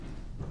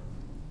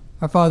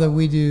Our Father,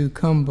 we do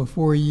come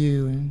before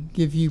you and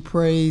give you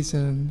praise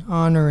and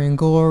honor and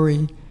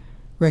glory,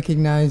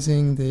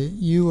 recognizing that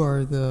you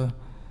are the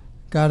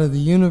God of the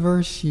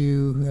universe.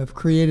 You have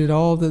created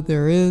all that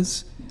there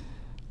is.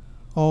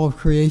 All of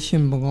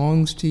creation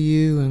belongs to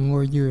you, and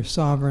Lord, you're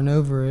sovereign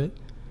over it.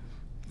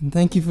 And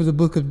thank you for the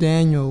book of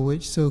Daniel,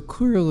 which so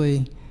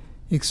clearly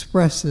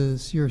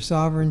expresses your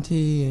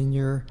sovereignty and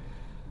your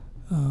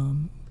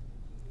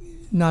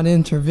not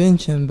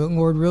intervention, but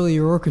Lord, really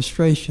your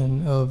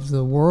orchestration of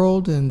the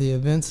world and the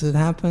events that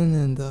happen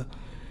and the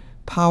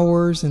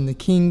powers and the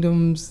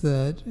kingdoms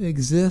that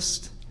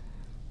exist.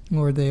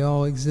 Lord, they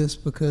all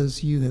exist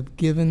because you have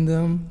given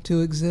them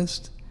to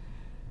exist.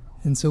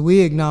 And so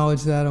we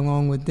acknowledge that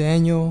along with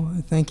Daniel.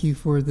 Thank you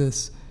for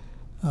this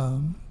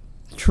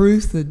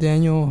truth that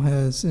Daniel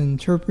has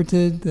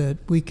interpreted, that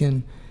we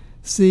can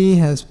see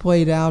has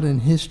played out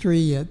in history,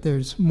 yet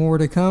there's more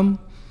to come.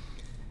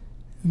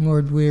 And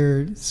Lord,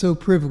 we're so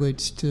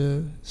privileged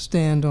to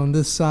stand on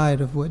this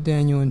side of what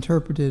Daniel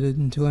interpreted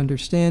and to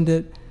understand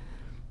it,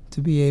 to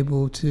be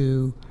able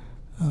to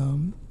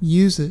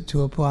use it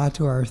to apply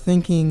to our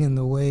thinking and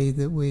the way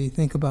that we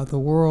think about the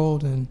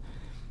world and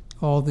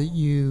all that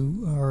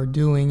you are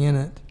doing in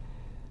it.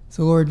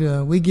 So Lord,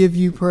 we give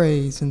you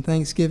praise and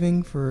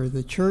thanksgiving for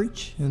the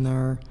church and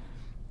our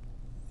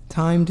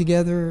time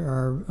together,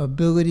 our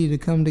ability to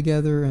come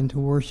together and to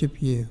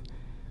worship you.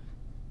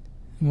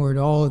 Lord,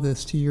 all of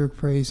this to your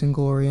praise and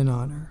glory and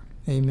honor.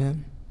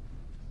 Amen.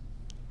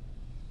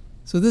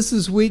 So this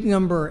is week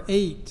number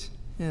 8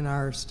 in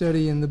our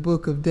study in the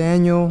book of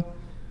Daniel.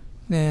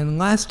 And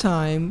last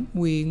time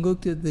we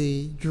looked at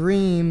the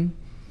dream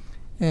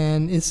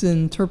and its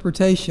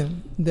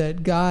interpretation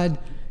that God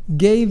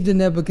gave to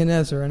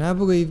Nebuchadnezzar. And I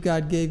believe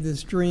God gave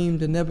this dream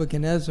to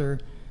Nebuchadnezzar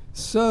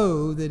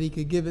so that he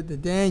could give it to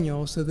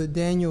Daniel, so that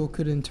Daniel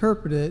could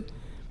interpret it.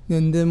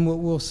 And then what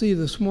we'll see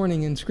this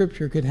morning in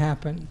Scripture could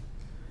happen,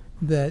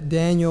 that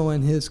Daniel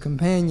and his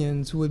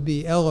companions would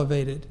be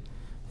elevated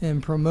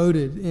and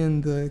promoted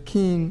in the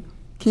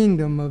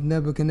kingdom of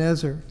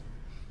Nebuchadnezzar.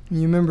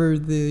 And you remember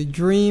the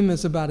dream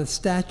is about a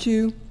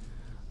statue,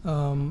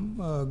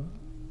 a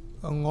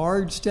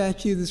large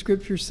statue, the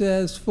Scripture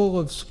says, full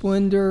of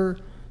splendor,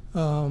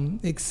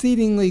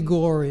 exceedingly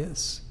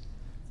glorious.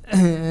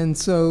 And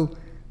so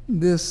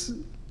this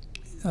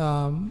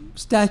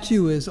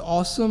statue is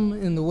awesome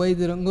in the way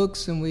that it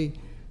looks, and we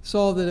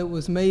saw that it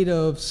was made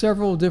of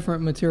several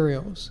different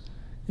materials.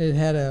 It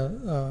had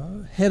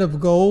a head of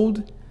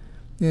gold,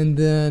 and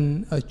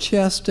then a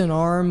chest and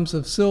arms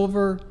of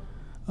silver,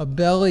 a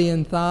belly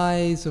and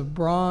thighs of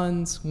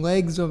bronze,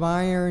 legs of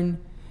iron,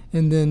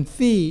 and then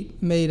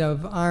feet made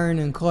of iron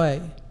and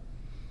clay.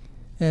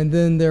 And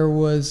then there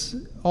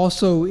was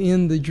also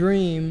in the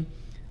dream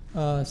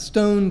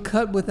stone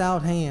cut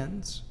without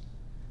hands,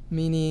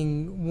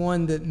 meaning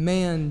one that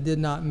man did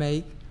not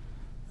make,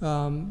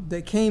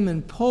 that came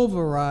and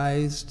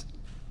pulverized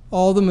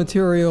all the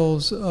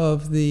materials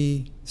of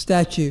the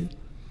statue,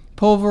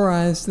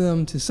 pulverized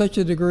them to such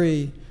a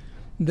degree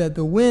that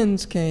the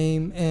winds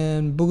came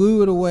and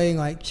blew it away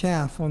like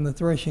chaff on the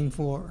threshing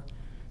floor,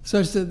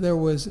 such that there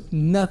was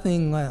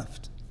nothing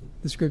left,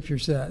 the Scripture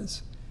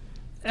says.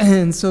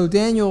 And so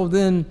Daniel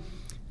then,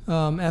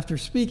 after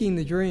speaking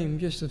the dream,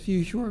 just a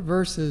few short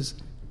verses,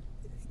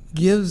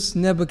 gives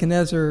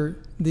Nebuchadnezzar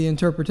the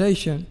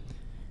interpretation.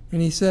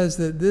 And he says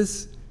that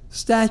this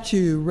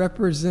statue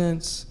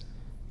represents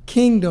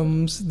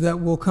kingdoms that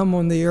will come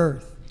on the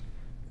earth,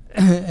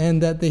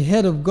 and that the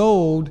head of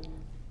gold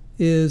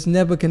is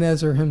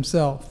Nebuchadnezzar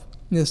himself.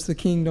 It's the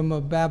kingdom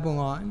of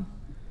Babylon.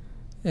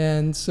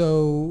 And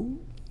so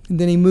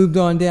then he moved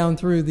on down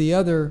through the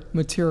other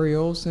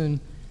materials, and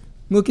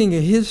looking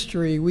at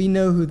history, we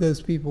know who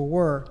those people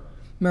were.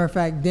 Matter of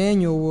fact,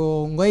 Daniel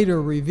will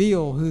later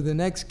reveal who the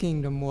next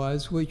kingdom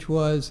was, which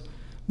was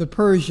the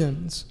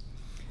Persians.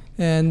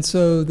 And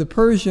so the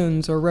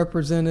Persians are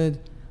represented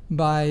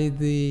by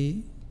the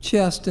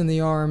chest and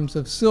the arms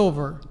of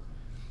silver.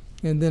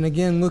 And then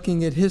again,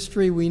 looking at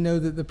history, we know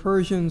that the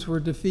Persians were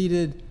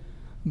defeated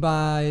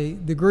by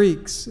the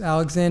Greeks.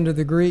 Alexander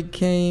the Greek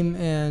came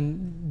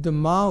and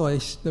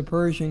demolished the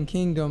Persian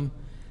kingdom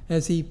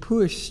as he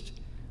pushed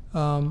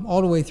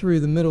all the way through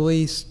the Middle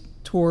East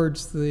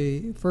towards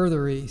the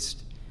further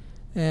east.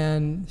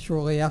 And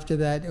shortly after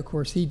that, of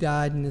course, he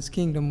died and his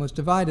kingdom was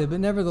divided. But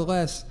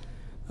nevertheless,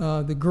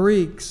 the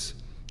Greeks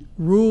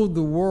ruled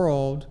the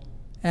world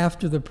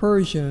after the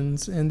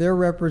Persians, and they're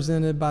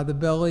represented by the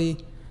belly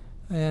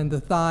and the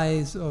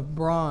thighs of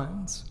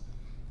bronze.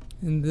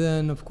 And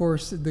then, of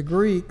course, the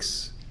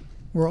Greeks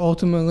were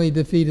ultimately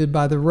defeated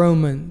by the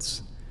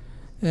Romans.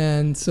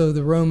 And so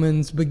the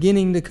Romans,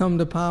 beginning to come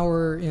to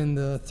power in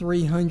the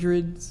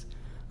 300s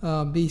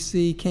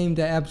BC, came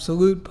to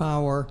absolute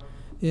power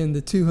in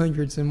the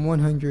 200s and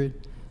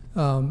 100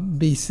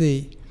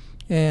 BC.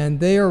 And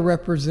they are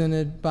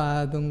represented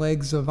by the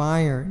legs of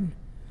iron.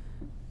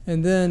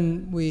 And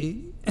then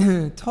we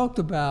talked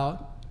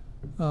about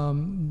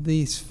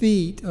these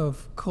feet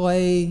of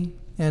clay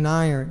and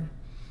iron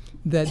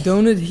that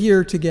don't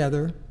adhere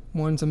together.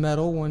 One's a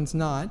metal, one's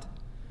not.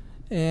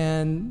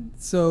 And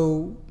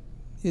so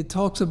it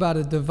talks about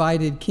a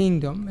divided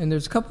kingdom. And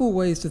there's a couple of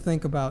ways to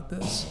think about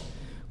this.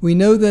 We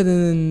know that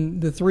in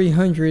the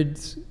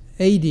 300s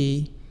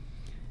AD,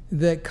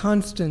 that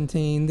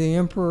Constantine, the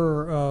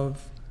emperor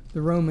of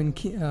the Roman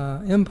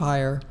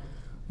Empire,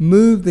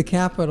 moved the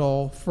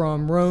capital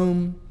from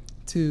Rome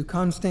to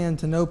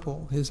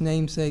Constantinople, his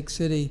namesake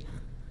city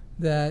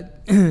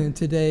that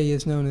today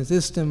is known as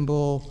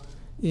Istanbul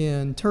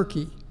in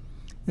Turkey.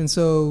 And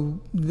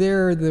so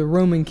there the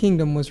Roman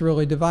kingdom was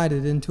really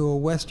divided into a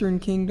western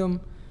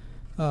kingdom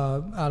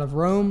out of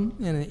Rome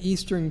and an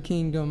eastern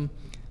kingdom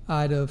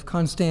out of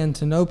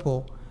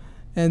Constantinople.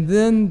 And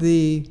then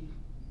the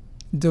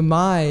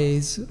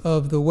demise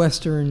of the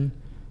Western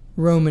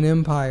Roman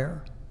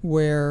Empire,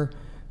 where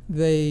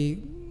they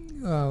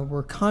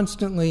were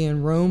constantly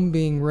in Rome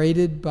being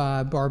raided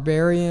by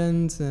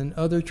barbarians and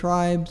other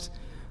tribes.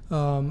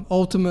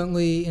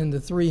 Ultimately, in the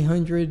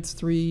 300s,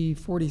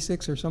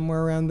 346 or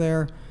somewhere around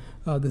there,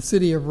 the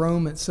city of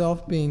Rome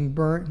itself being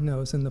burnt,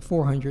 no, it's in the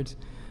 400s,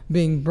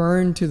 being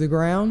burned to the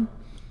ground.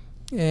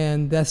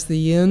 And that's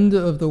the end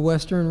of the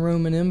Western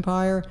Roman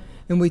Empire.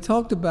 And we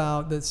talked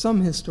about that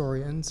some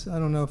historians, I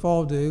don't know if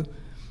all do,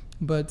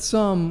 but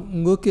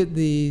some look at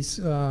these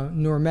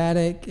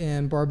nomadic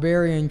and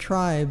barbarian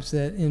tribes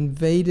that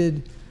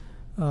invaded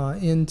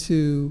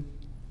into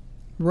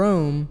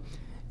Rome.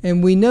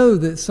 And we know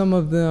that some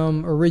of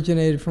them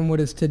originated from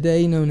what is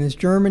today known as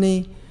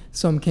Germany.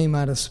 Some came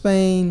out of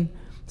Spain.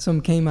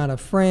 Some came out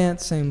of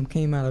France. Some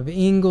came out of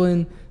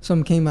England.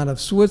 Some came out of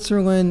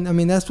Switzerland. I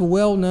mean, that's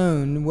well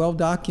known, well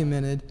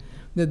documented,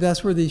 that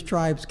that's where these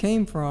tribes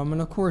came from.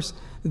 And of course,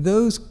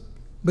 those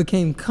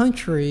became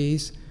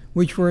countries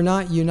which were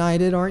not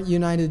united, aren't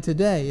united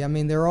today. I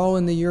mean, they're all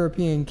in the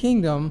European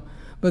kingdom,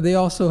 but they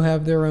also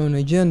have their own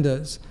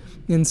agendas.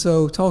 And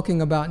so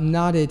talking about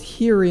not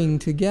adhering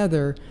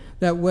together,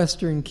 that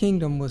Western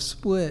kingdom was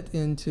split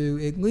into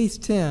at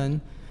least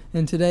 10,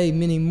 and today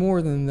many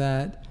more than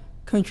that,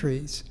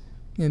 countries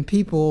and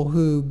people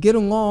who get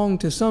along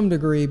to some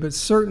degree, but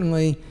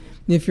certainly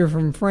if you're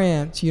from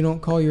France, you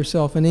don't call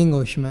yourself an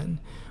Englishman.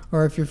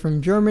 Or if you're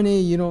from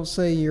Germany, you don't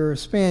say you're a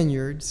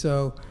Spaniard.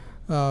 So,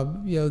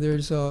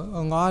 there's a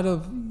lot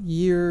of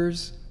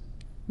years,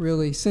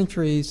 really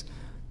centuries,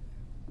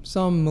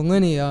 some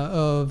millennia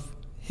of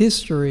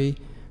history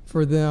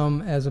for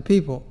them as a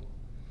people.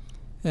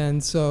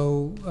 And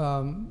so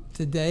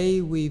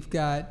today we've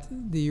got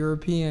the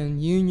European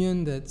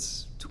Union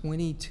that's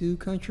 22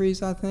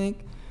 countries, I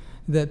think,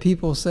 that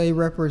people say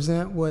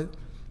represent what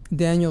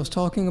Daniel's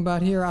talking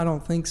about here. I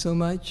don't think so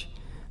much,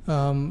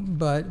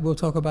 but we'll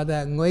talk about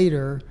that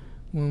later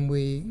when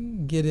we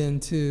get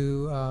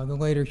into the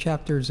later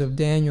chapters of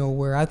Daniel,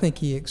 where I think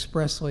he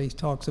expressly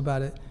talks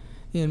about it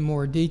in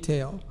more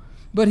detail.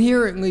 But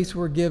here at least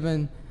we're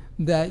given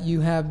that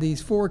you have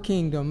these four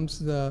kingdoms,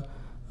 the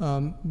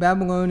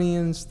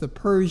Babylonians, the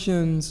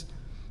Persians,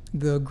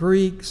 the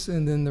Greeks,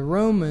 and then the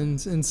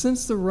Romans. And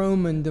since the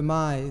Roman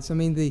demise, I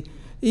mean, the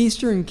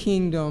Eastern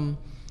kingdom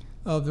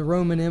of the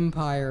Roman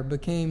Empire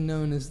became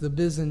known as the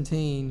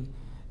Byzantine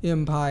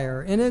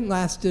Empire, and it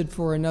lasted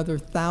for another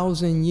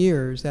 1,000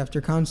 years after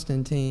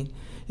Constantine.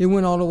 It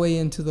went all the way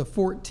into the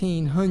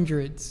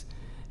 1400s,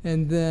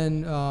 and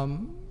then,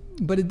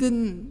 but it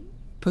didn't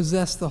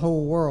possess the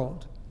whole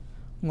world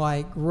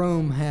like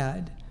Rome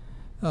had.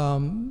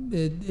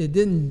 It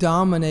didn't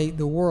dominate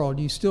the world.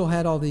 You still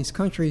had all these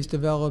countries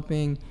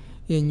developing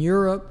in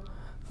Europe.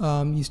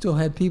 You still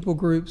had people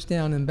groups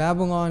down in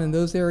Babylon and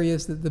those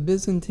areas that the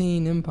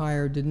Byzantine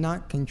Empire did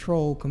not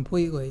control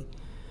completely.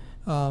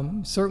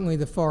 Certainly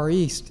the Far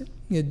East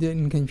it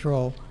didn't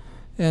control.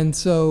 And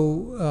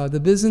so the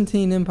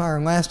Byzantine Empire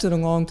lasted a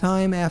long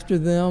time. After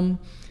them,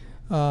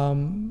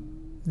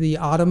 the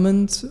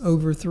Ottomans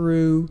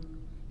overthrew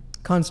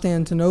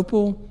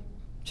Constantinople,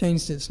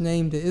 changed its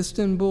name to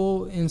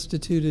Istanbul,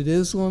 instituted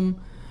Islam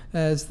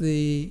as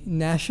the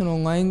national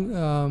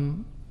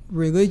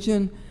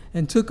religion,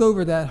 and took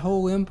over that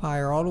whole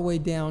empire all the way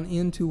down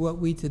into what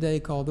we today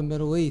call the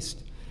Middle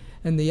East.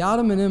 And the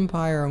Ottoman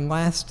Empire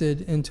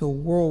lasted until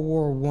World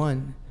War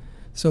I.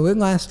 So it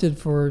lasted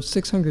for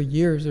 600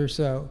 years or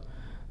so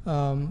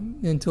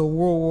until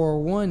World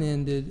War I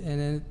ended.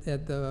 And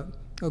at the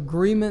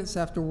agreements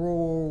after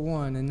World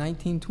War I in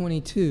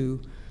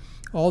 1922,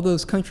 all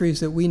those countries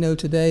that we know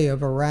today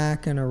of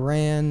Iraq and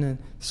Iran and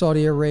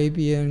Saudi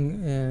Arabia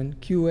and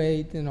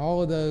Kuwait and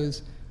all of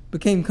those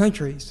became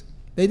countries.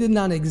 They did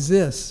not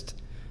exist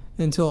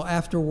until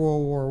after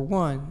World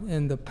War I,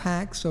 and the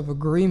Pacts of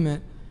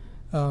Agreement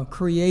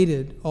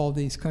created all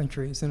these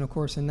countries. And of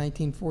course, in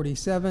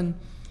 1947,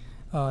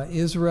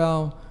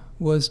 Israel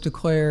was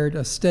declared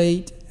a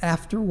state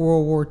after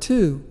World War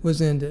II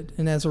was ended.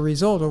 And as a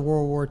result of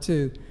World War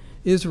II,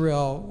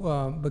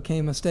 Israel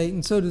became a state,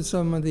 and so did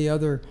some of the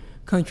other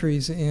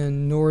countries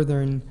in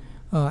northern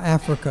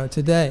Africa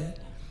today.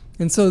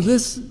 And so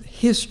this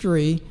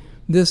history,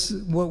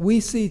 what we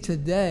see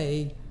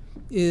today,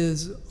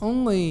 is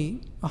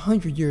only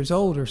 100 years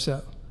old or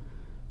so.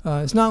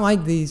 It's not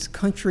like these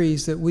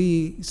countries that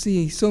we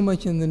see so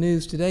much in the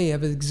news today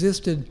have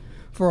existed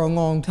for a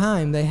long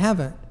time. They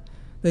haven't.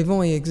 They've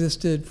only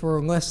existed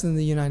for less than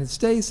the United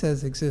States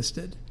has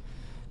existed.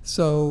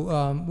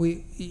 So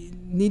we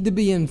need to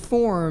be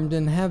informed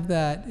and have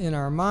that in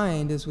our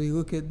mind as we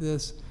look at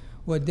this,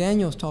 what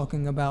Daniel's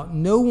talking about.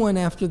 No one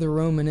after the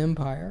Roman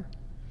Empire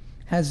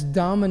has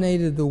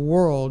dominated the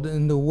world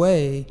in the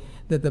way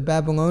that the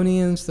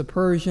Babylonians, the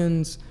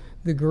Persians,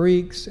 the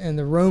Greeks, and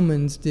the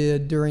Romans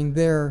did during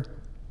their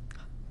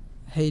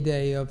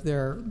heyday of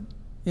their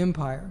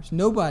empires.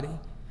 Nobody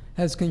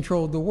has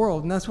controlled the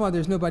world, and that's why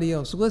there's nobody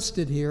else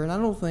listed here. And I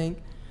don't think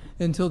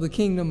until the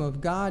kingdom of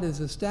God is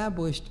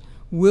established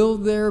will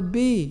there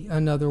be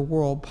another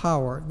world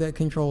power that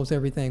controls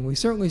everything. We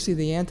certainly see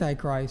the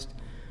Antichrist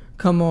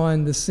come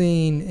on the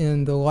scene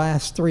in the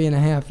last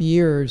 3.5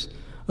 years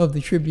of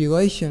the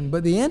tribulation,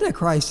 but the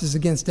Antichrist is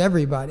against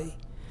everybody.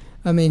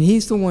 I mean,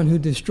 he's the one who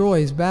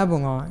destroys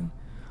Babylon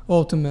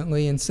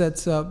ultimately and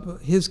sets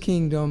up his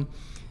kingdom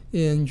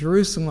in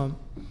Jerusalem,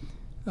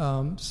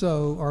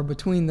 or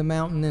between the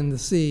mountain and the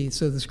sea,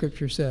 so the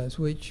scripture says,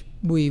 which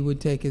we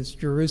would take as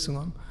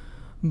Jerusalem.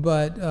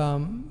 But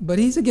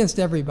he's against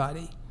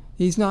everybody.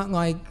 He's not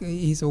like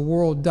he's a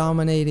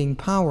world-dominating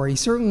power. He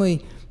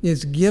certainly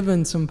is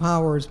given some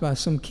powers by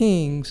some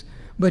kings,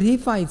 but he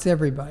fights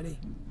everybody.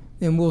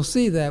 And we'll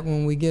see that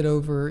when we get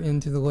over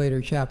into the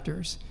later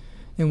chapters.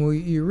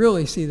 And you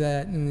really see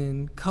that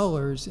in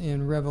colors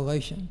in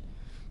Revelation,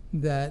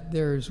 that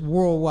there's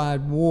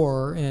worldwide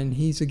war and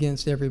he's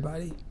against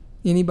everybody.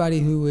 Anybody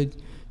who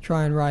would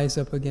try and rise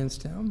up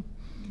against him.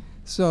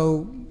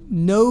 So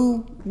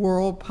no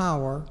world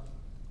power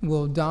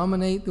will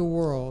dominate the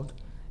world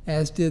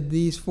as did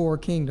these four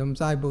kingdoms,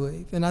 I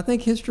believe. And I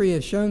think history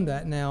has shown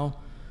that now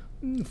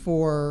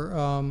for,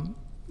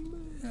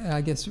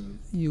 I guess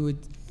you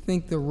would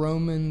think the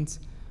Romans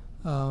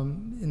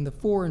in the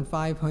 400s and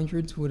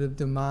 500s would have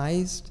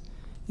demised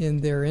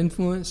in their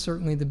influence.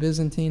 Certainly the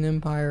Byzantine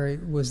Empire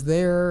was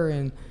there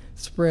and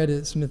spread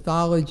its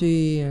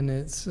mythology and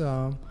its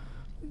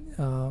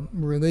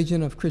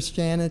religion of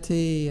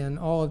Christianity and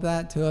all of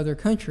that to other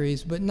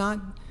countries, but not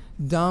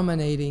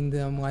dominating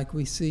them like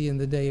we see in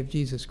the day of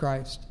Jesus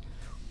Christ,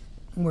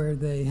 where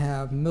they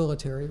have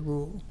military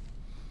rule.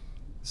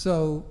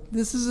 So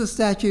this is a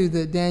statue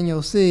that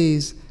Daniel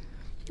sees,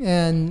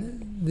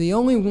 and the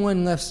only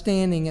one left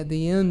standing at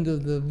the end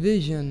of the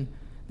vision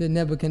that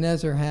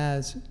Nebuchadnezzar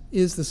has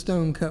is the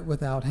stone cut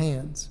without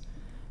hands.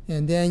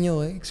 And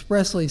Daniel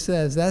expressly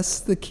says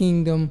that's the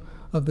kingdom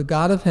of the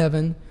God of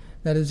heaven.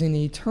 That is an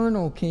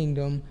eternal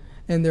kingdom,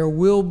 and there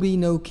will be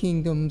no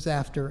kingdoms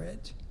after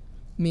it.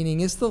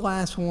 Meaning it's the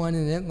last one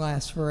and it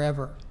lasts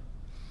forever.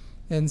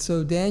 And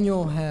so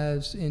Daniel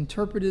has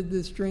interpreted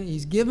this dream.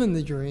 He's given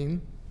the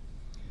dream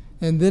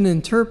and then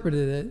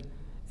interpreted it,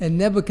 and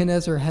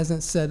Nebuchadnezzar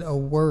hasn't said a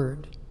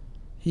word.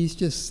 He's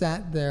just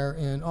sat there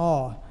in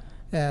awe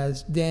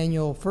as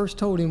Daniel first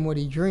told him what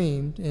he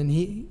dreamed,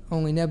 and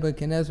only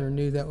Nebuchadnezzar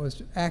knew that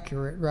was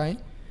accurate, right?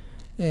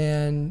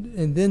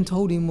 And then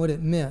told him what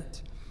it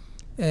meant.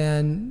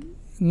 And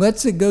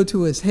lets it go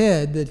to his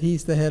head that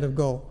he's the head of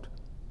gold.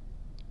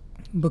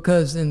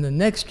 Because in the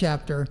next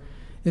chapter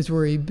is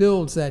where he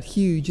builds that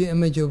huge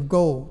image of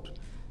gold,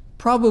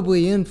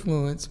 probably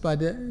influenced by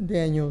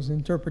Daniel's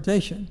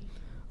interpretation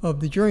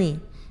of the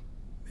dream.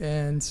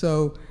 And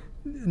so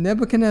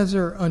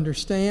Nebuchadnezzar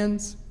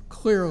understands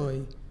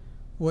clearly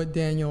what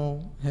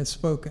Daniel has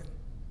spoken,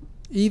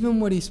 even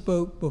what he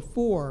spoke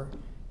before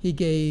he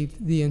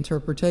gave the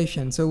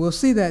interpretation. So we'll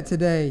see that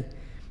today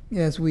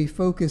as we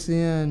focus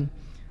in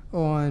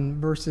on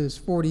verses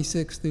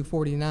 46 through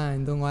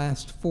 49, the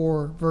last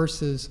 4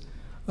 verses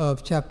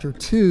of chapter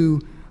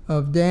 2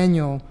 of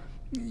Daniel.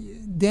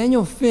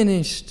 Daniel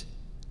finished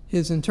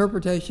his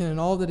interpretation and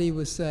all that he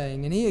was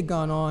saying, and he had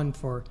gone on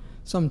for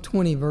some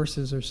 20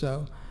 verses or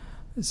so,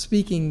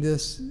 speaking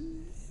this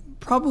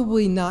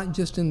probably not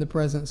just in the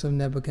presence of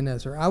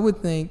Nebuchadnezzar. I would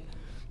think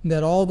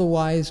that all the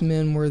wise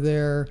men were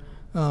there,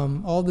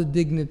 all the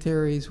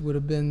dignitaries would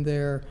have been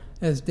there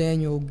as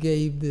Daniel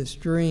gave this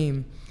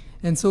dream.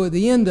 And so at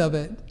the end of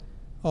it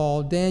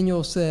all,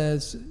 Daniel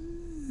says,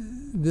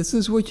 this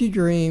is what you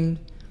dreamed,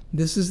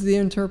 this is the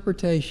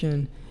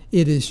interpretation,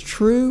 it is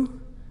true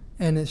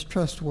and it's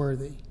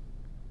trustworthy.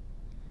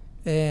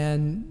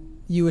 And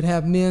you would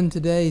have men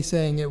today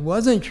saying it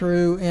wasn't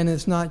true and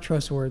it's not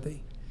trustworthy.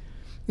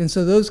 And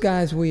so those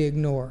guys we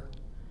ignore,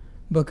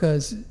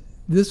 because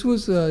this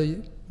was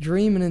a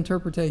dream and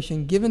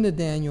interpretation given to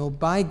Daniel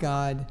by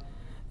God,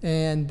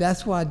 and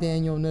that's why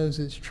Daniel knows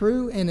it's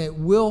true, and it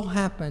will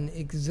happen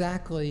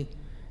exactly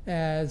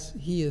as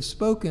he has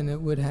spoken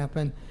it would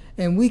happen.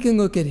 And we can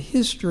look at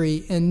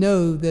history and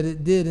know that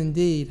it did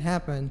indeed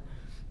happen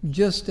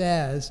just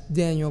as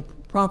Daniel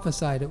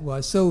prophesied it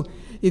was. So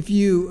if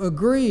you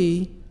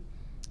agree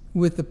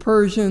with the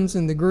Persians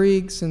and the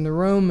Greeks and the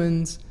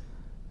Romans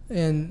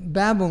and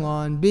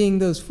Babylon being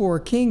those 4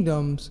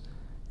 kingdoms,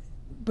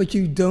 but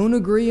you don't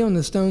agree on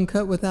the stone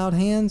cut without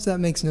hands, that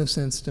makes no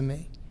sense to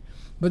me.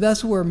 But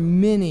that's where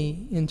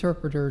many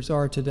interpreters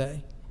are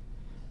today.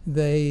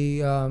 They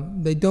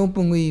don't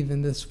believe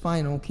in this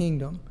final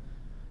kingdom.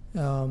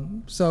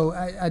 So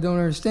I don't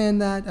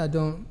understand that. I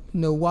don't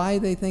know why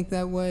they think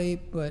that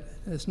way, but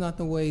it's not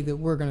the way that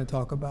we're going to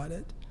talk about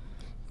it.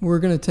 We're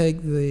going to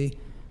take the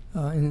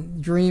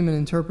dream and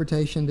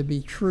interpretation to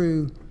be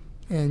true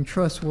and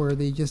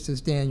trustworthy, just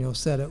as Daniel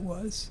said it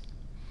was.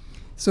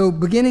 So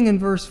beginning in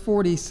verse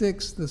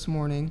 46 this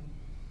morning,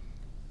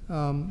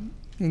 and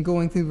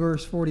going through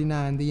verse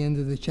 49, the end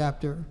of the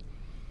chapter,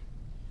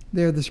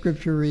 there the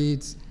scripture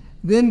reads,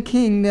 "Then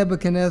King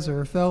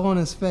Nebuchadnezzar fell on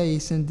his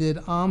face and did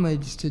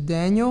homage to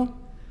Daniel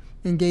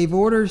and gave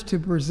orders to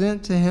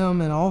present to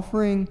him an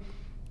offering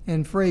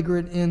and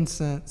fragrant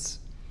incense.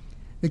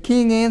 The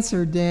king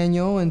answered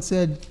Daniel and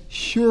said,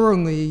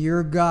 'Surely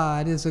your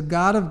God is a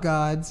God of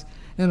gods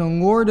and a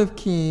Lord of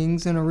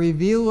kings and a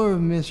revealer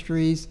of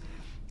mysteries,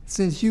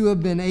 since you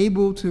have been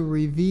able to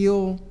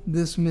reveal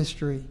this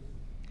mystery.'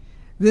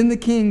 Then the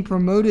king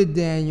promoted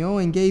Daniel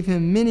and gave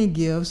him many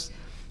gifts,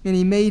 and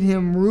he made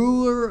him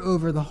ruler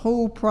over the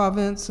whole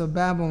province of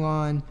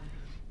Babylon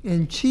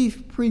and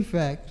chief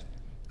prefect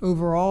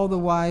over all the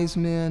wise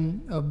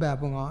men of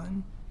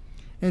Babylon.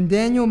 And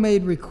Daniel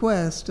made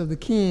request of the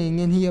king,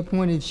 and he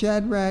appointed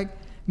Shadrach,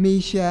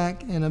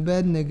 Meshach, and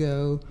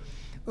Abednego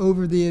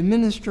over the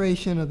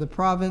administration of the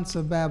province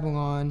of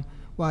Babylon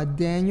while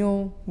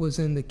Daniel was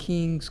in the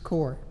king's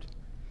court."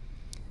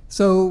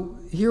 So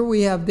here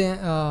we have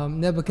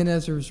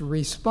Nebuchadnezzar's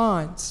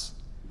response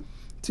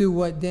to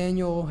what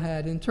Daniel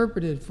had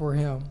interpreted for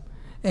him.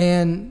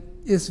 And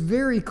it's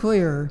very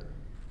clear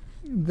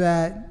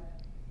that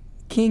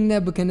King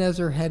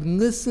Nebuchadnezzar had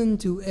listened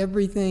to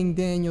everything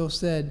Daniel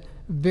said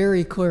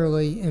very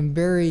clearly and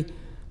very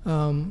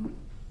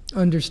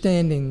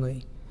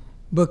understandingly,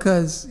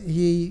 because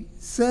he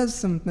says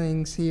some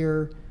things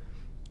here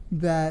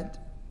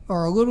that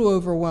are a little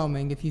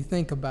overwhelming if you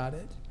think about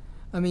it.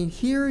 I mean,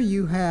 here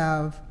you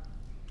have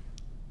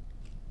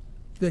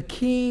the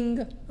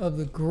king of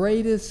the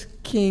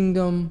greatest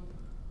kingdom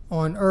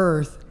on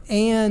earth,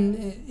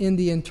 and in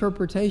the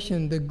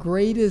interpretation, the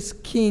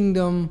greatest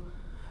kingdom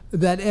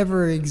that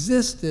ever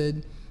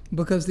existed,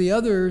 because the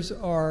others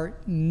are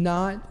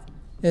not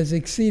as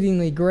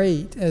exceedingly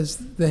great as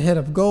the head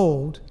of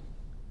gold.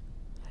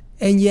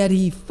 And yet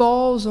he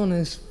falls on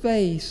his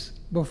face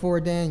before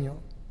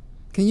Daniel.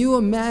 Can you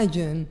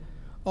imagine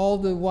all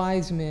the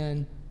wise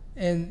men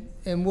and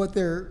what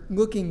they're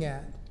looking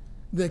at?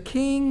 The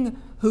king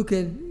who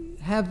could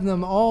have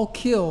them all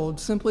killed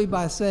simply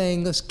by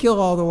saying, "Let's kill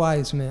all the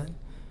wise men,"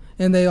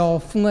 and they all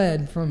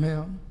fled from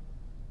him,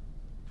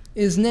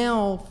 is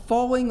now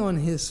falling on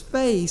his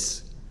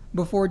face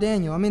before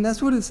Daniel. I mean,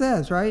 that's what it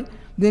says, right?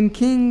 Then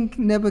King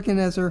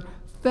Nebuchadnezzar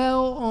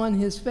fell on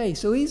his face.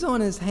 So he's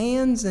on his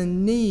hands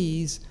and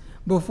knees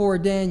before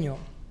Daniel.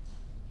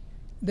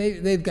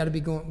 They've got to be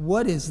going,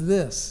 what is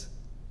this?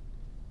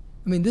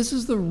 I mean, this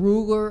is the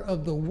ruler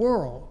of the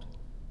world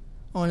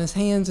on his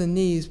hands and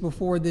knees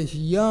before this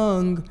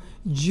young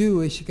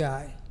Jewish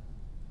guy.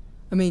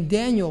 I mean,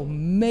 Daniel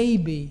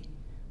maybe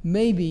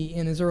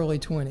in his early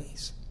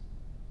 20s.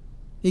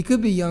 He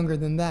could be younger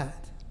than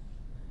that.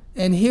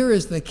 And here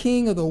is the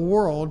king of the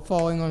world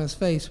falling on his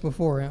face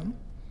before him.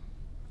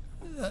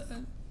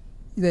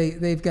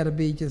 They've got to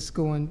be just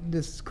going,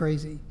 this is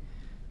crazy.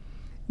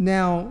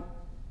 Now,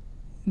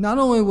 not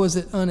only was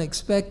it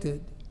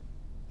unexpected,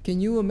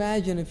 can you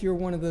imagine if you're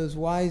one of those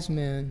wise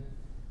men,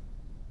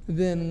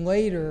 then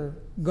later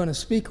going to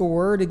speak a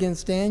word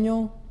against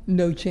Daniel?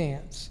 No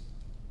chance.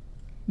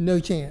 No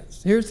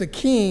chance. Here's the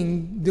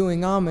king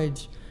doing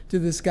homage to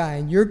this guy,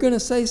 and you're going to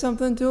say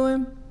something to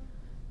him?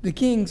 The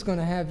king's going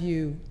to have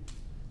you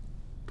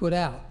put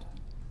out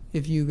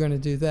if you're going to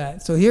do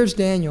that. So here's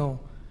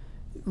Daniel,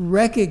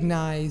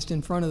 recognized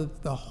in front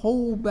of the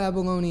whole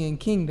Babylonian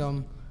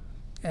kingdom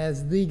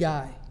as the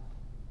guy,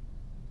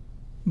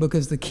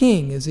 because the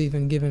king is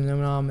even giving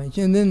him homage.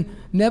 And then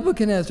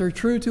Nebuchadnezzar,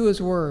 true to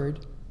his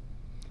word,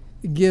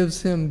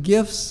 gives him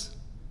gifts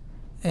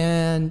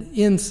and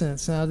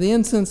incense. Now, the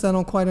incense I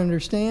don't quite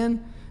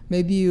understand.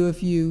 Maybe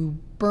if you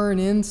burn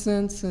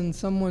incense in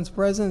someone's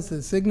presence,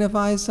 it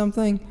signifies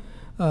something.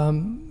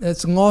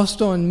 It's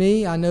lost on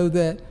me. I know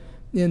that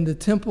in the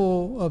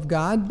temple of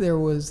God, there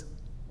was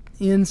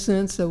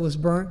incense that was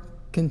burnt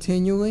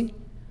continually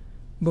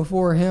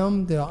before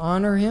him to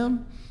honor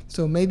him.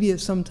 So maybe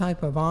it's some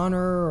type of honor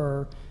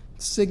or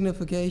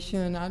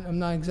signification. I'm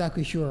not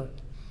exactly sure.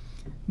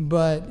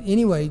 But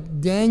anyway,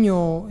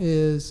 Daniel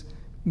is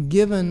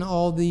given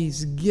all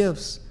these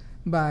gifts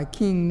by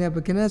King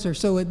Nebuchadnezzar.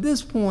 So at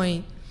this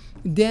point,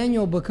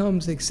 Daniel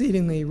becomes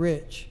exceedingly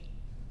rich.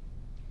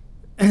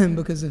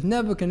 Because if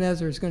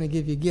Nebuchadnezzar is going to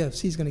give you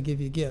gifts, he's going to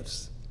give you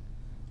gifts.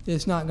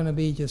 It's not going to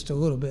be just a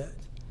little bit.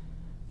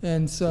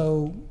 And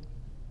so,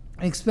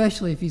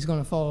 especially if he's going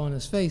to fall on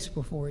his face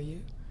before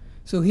you.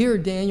 So here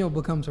Daniel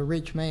becomes a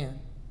rich man.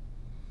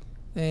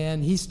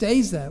 And he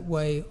stays that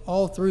way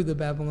all through the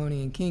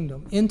Babylonian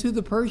kingdom, into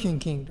the Persian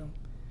kingdom.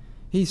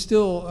 He's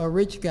still a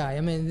rich guy.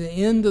 I mean, at the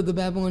end of the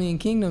Babylonian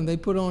kingdom, they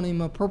put on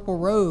him a purple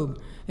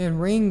robe and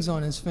rings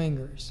on his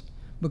fingers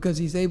because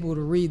he's able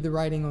to read the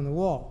writing on the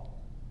wall.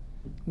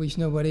 which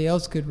nobody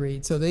else could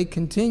read. So they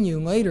continue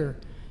later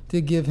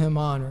to give him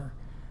honor.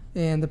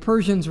 And the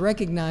Persians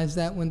recognize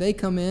that when they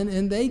come in,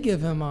 and they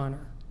give him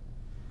honor.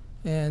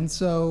 And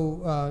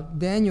so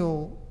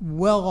Daniel,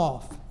 well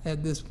off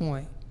at this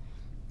point,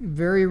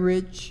 very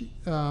rich,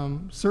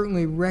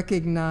 certainly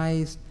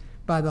recognized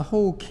by the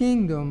whole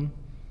kingdom.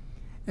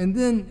 And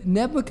then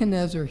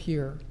Nebuchadnezzar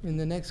here, in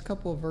the next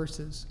couple of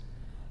verses,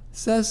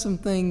 says some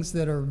things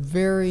that are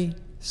very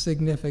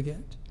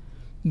significant,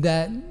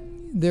 that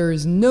there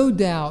is no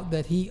doubt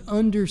that he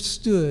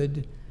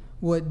understood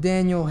what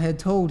Daniel had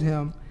told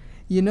him.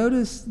 You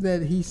notice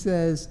that he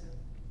says,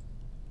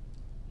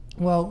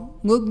 well,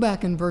 look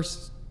back in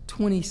verse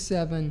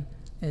 27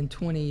 and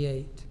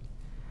 28,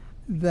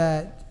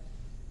 that,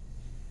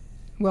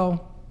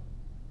 well,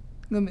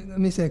 let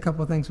me say a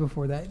couple of things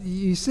before that.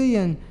 You see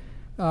in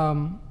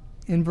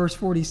verse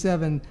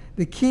 47,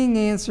 the king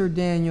answered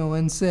Daniel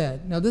and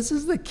said, now this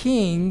is the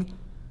king,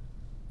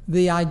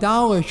 the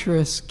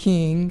idolatrous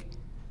king,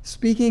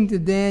 speaking to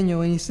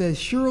Daniel, and he says,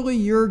 surely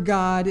your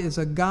God is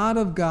a God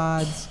of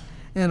gods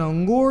and a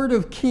Lord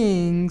of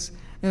kings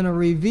and a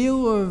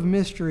revealer of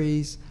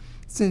mysteries,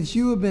 since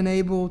you have been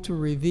able to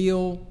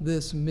reveal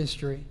this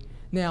mystery.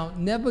 Now,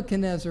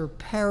 Nebuchadnezzar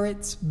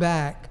parrots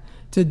back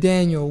to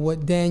Daniel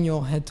what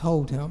Daniel had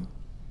told him.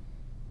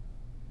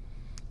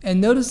 And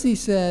notice he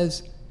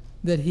says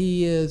that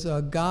he is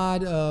a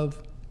God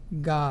of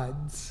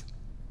gods.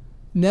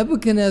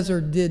 Nebuchadnezzar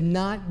did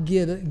not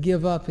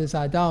give up his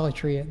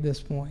idolatry at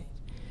this point.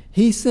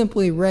 He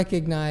simply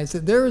recognized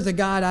that there is a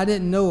God I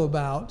didn't know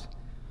about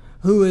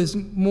who is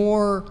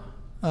more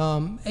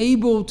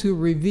able to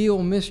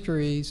reveal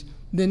mysteries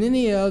than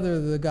any other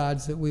of the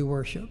gods that we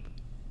worship.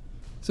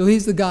 So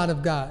he's the God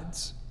of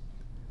gods.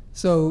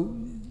 So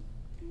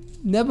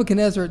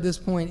Nebuchadnezzar at this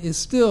point is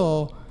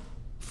still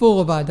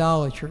full of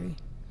idolatry.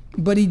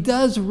 But he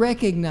does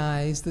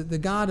recognize that the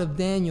God of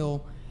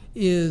Daniel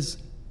is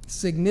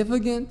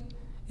significant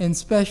and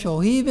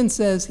special. He even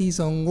says he's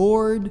a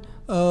Lord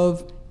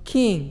of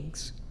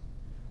kings.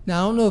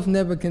 Now, I don't know if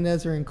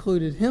Nebuchadnezzar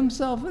included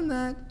himself in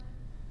that,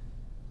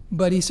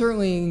 but he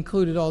certainly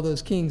included all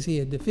those kings he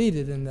had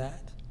defeated in that.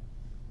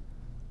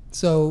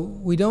 So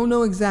we don't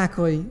know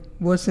exactly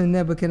what's in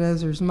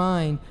Nebuchadnezzar's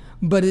mind,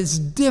 but it's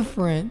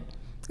different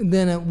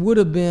than it would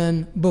have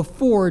been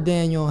before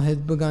Daniel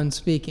had begun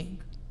speaking.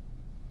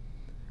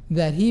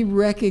 That he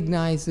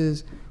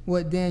recognizes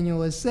what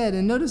Daniel has said.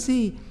 And notice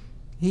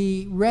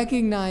he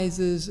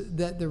recognizes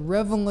that the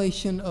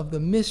revelation of the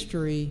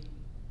mystery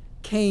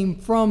came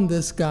from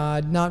this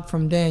God, not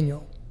from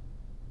Daniel.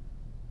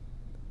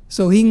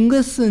 So he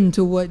listened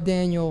to what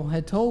Daniel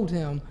had told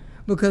him,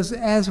 because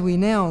as we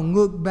now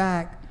look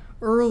back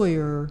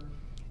earlier,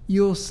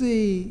 you'll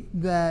see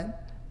that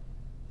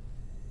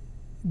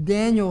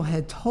Daniel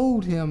had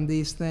told him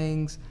these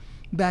things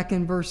back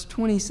in verse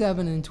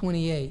 27 and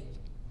 28.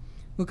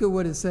 Look at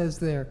what it says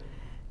there.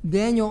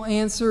 Daniel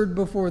answered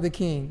before the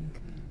king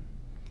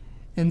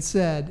and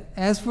said,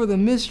 as for the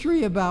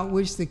mystery about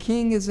which the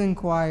king has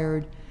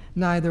inquired,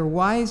 neither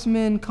wise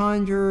men,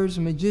 conjurers,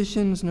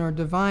 magicians, nor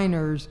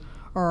diviners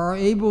are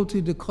able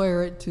to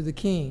declare it to the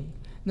king.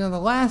 Now, the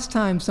last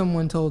time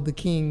someone told the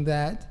king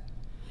that,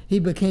 he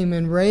became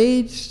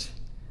enraged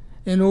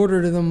and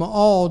ordered them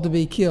all to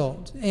be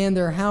killed and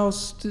their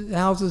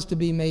houses to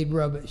be made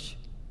rubbish.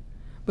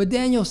 But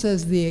Daniel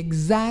says the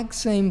exact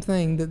same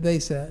thing that they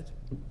said.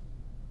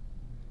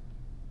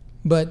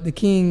 But the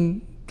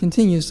king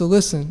continues to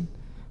listen,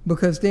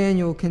 because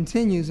Daniel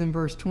continues in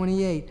verse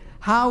 28.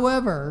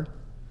 However,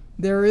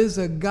 there is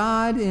a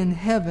God in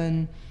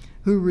heaven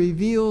who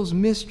reveals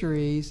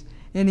mysteries,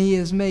 and he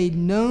has made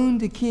known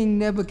to King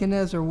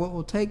Nebuchadnezzar what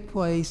will take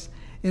place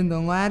in the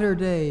latter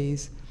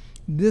days.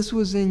 This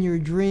was in your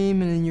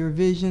dream and in your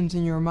visions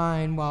in your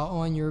mind while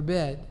on your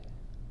bed.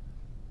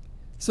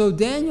 So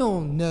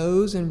Daniel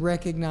knows and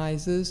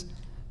recognizes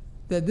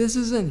that this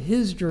isn't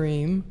his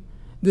dream,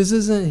 this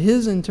isn't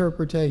his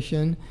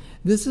interpretation,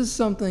 this is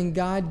something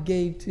God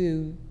gave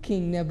to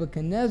King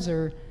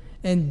Nebuchadnezzar,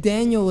 and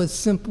Daniel is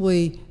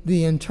simply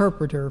the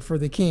interpreter for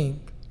the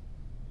king.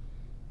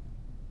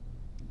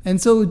 And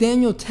so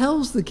Daniel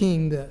tells the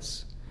king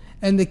this,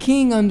 and the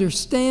king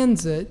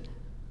understands it,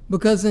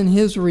 because in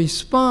his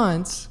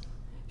response,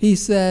 he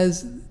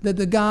says that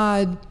the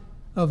God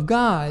of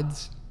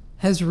gods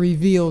has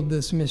revealed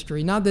this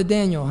mystery, not that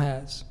Daniel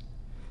has.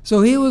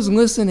 So he was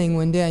listening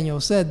when Daniel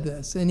said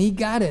this, and he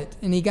got it,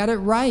 and he got it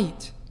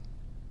right.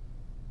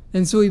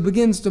 And so he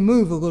begins to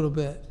move a little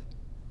bit.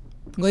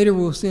 Later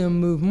we'll see him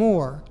move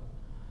more,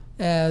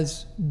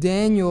 as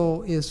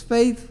Daniel is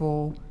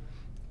faithful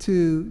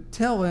to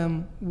tell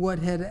him what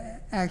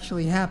had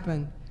actually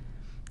happened.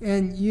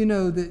 And you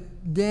know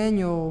that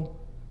Daniel,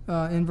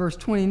 in verse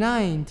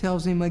 29,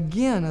 tells him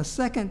again, a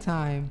second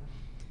time,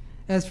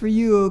 as for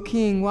you, O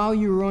king, while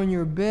you were on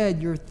your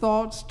bed, your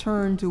thoughts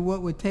turned to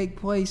what would take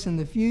place in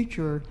the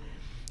future,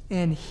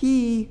 and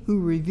he who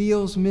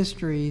reveals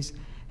mysteries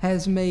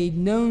has made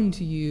known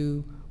to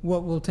you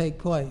what will take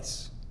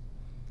place.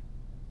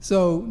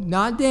 So,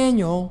 not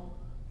Daniel,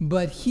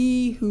 but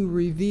he who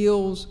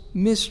reveals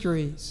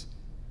mysteries,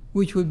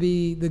 which would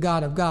be the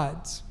God of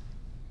gods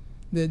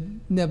that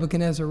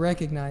Nebuchadnezzar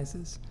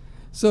recognizes.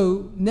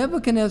 So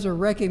Nebuchadnezzar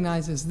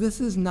recognizes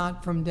this is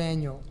not from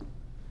Daniel.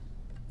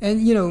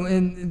 And,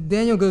 and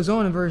Daniel goes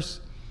on in verse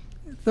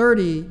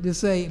 30 to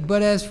say,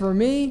 but as for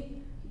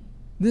me,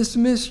 this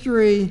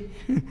mystery,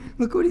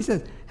 look what he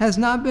says, has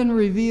not been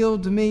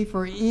revealed to me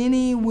for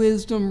any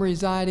wisdom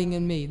residing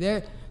in me.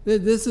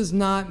 This is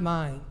not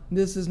mine.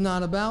 This is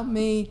not about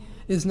me.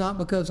 It's not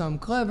because I'm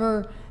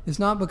clever. It's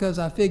not because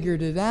I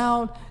figured it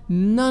out.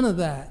 None of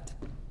that.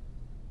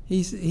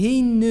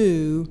 He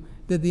knew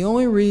that the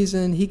only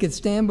reason he could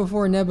stand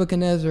before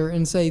Nebuchadnezzar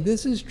and say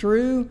this is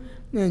true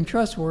and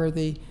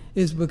trustworthy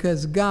is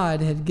because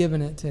God had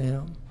given it to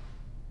him.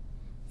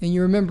 And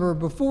you remember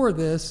before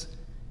this,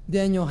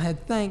 Daniel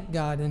had thanked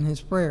God in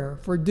his prayer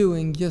for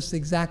doing just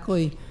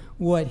exactly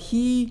what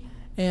he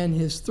and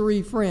his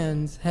 3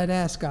 friends had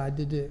asked God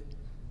to do.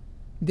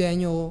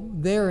 Daniel,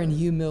 there in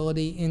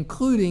humility,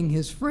 including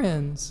his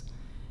friends,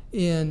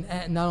 in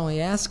not only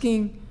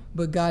asking,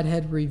 but God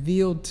had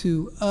revealed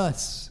to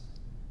us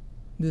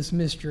this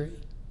mystery,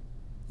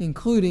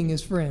 including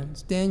his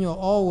friends. Daniel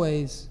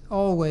always,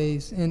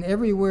 and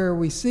everywhere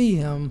we see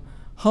him,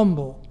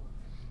 humble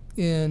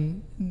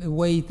in the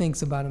way he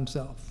thinks about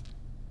himself.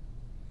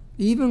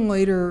 Even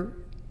later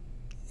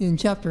in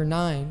chapter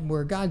 9,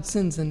 where God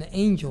sends an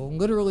angel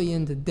literally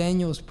into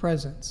Daniel's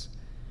presence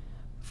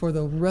for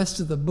the rest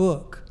of the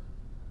book,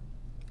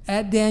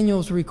 at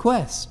Daniel's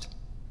request,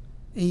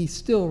 he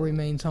still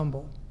remains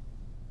humble.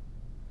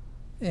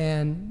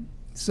 And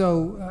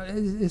so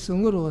it's a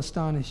little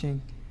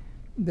astonishing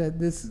that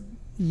this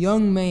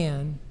young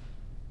man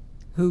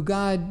who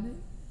God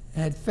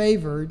had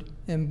favored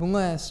and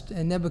blessed,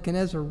 and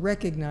Nebuchadnezzar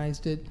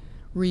recognized it,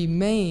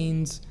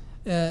 remains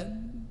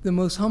the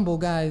most humble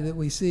guy that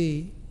we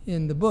see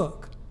in the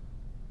book.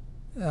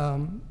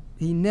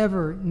 He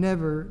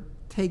never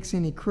takes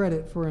any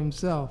credit for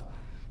himself.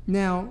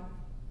 Now,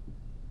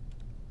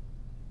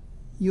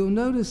 you'll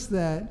notice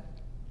that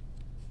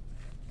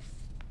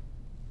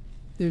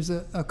there's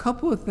a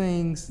couple of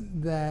things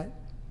that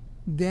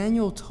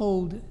Daniel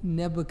told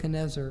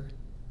Nebuchadnezzar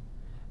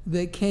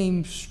that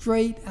came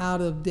straight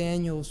out of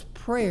Daniel's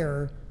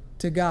prayer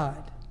to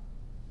God.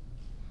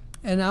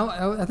 And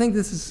I think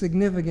this is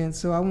significant,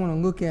 so I want to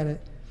look at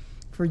it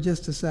for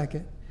just a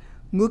second.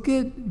 Look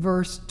at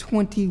verse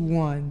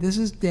 21. This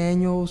is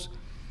Daniel's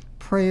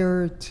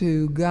prayer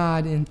to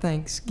God in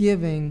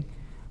thanksgiving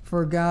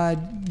for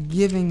God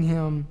giving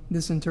him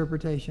this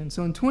interpretation.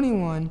 So in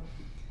 21,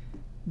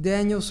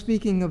 Daniel,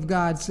 speaking of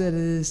God, said, "It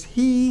is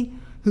he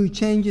who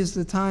changes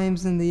the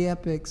times and the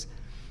epochs.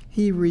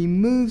 He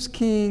removes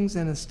kings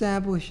and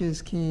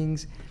establishes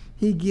kings.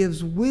 He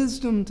gives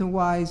wisdom to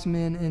wise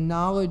men and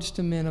knowledge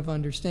to men of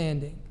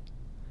understanding."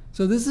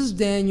 So this is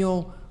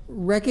Daniel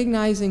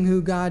recognizing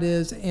who God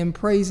is and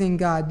praising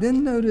God.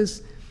 Then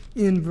notice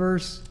in a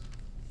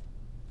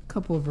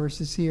couple of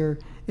verses here,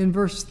 in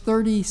verse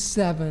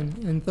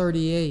 37 and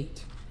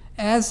 38,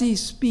 as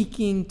he's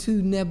speaking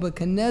to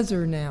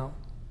Nebuchadnezzar now,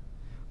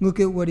 look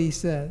at what he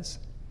says.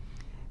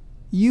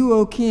 "You,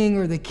 O king,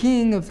 are the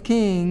king of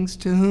kings,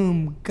 to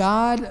whom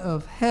God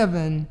of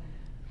heaven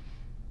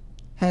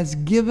has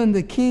given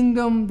the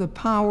kingdom, the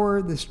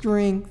power, the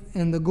strength,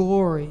 and the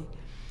glory.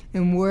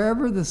 And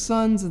wherever the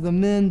sons of the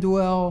men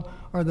dwell,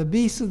 or the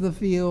beasts of the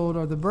field,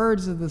 or the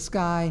birds of the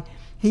sky,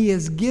 he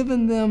has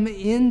given them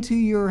into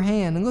your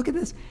hand." And look at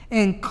this.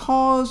 "And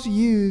caused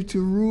you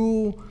to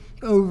rule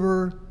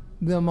over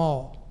them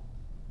all."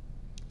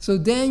 So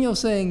Daniel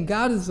saying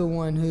God is the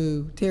one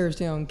who tears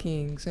down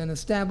kings and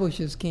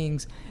establishes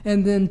kings.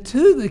 And then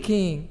to the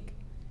king,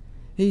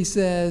 he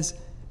says,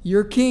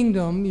 your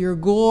kingdom, your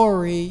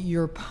glory,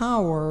 your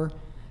power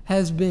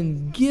has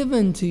been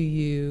given to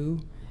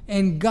you,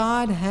 and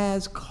God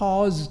has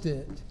caused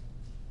it.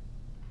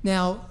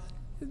 Now,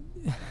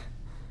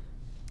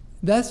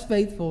 that's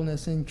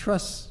faithfulness and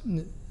trust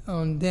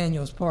on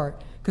Daniel's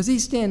part, because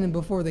he's standing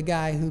before the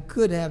guy who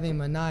could have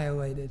him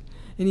annihilated.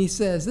 And he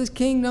says, this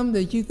kingdom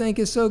that you think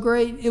is so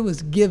great, it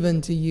was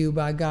given to you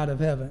by God of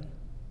heaven.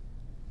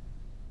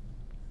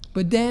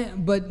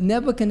 But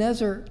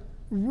Nebuchadnezzar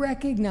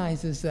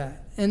recognizes that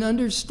and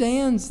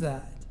understands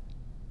that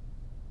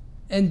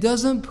and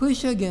doesn't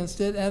push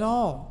against it at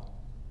all.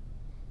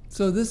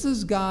 So this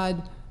is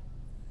God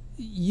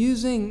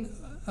using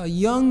a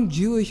young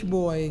Jewish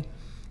boy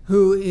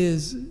who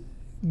is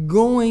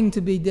going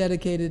to be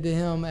dedicated to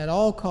him at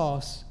all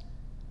costs,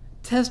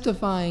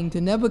 testifying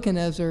to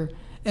Nebuchadnezzar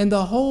and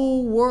the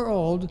whole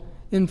world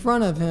in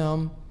front of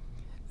him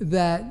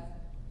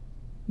that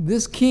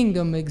this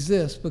kingdom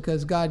exists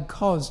because God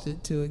caused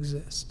it to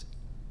exist.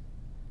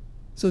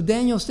 So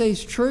Daniel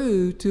stays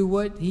true to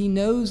what he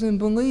knows and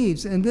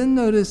believes. And then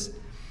notice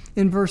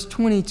in verse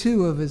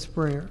 22 of his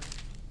prayer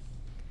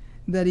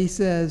that he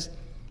says,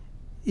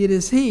 "It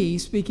is he,"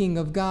 speaking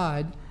of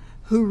God,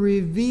 "who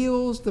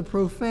reveals the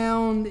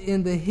profound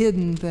in the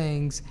hidden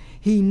things.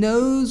 He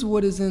knows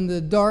what is in the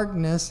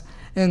darkness,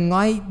 and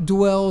light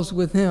dwells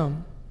with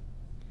him."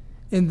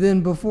 And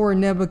then before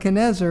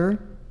Nebuchadnezzar,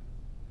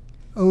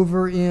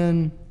 over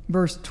in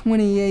verse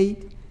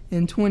 28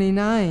 and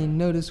 29,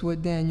 notice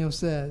what Daniel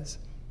says.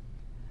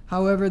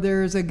 However,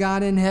 there is a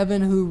God in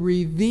heaven who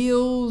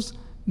reveals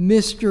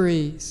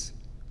mysteries.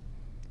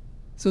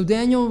 So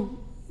Daniel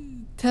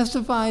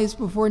testifies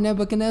before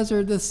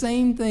Nebuchadnezzar the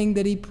same thing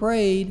that he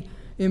prayed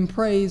in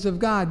praise of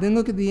God. Then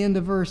look at the end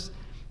of verse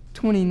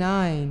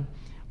 29,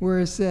 where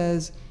it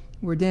says,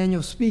 where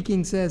Daniel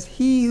speaking says,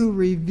 he who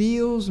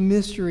reveals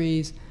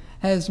mysteries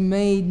has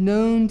made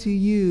known to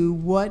you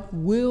what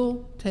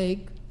will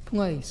take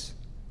place.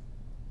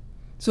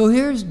 So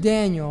here's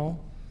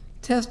Daniel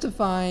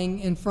testifying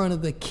in front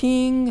of the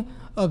king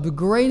of the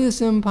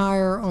greatest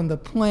empire on the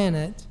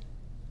planet,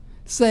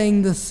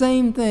 saying the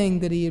same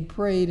thing that he had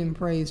prayed and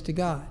praised to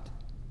God.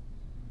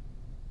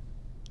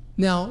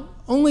 Now,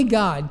 only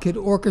God could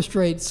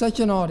orchestrate such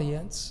an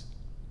audience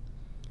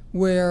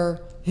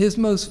where his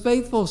most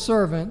faithful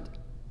servant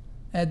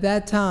at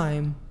that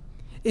time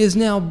is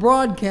now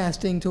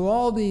broadcasting to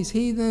all these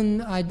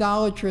heathen,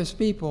 idolatrous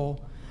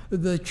people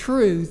the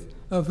truth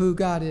of who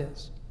God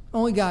is.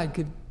 Only God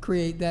could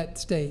create that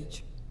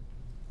stage.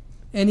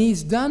 And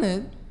he's done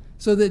it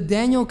so that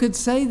Daniel could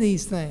say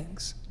these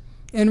things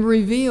and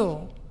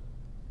reveal.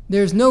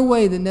 There's no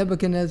way that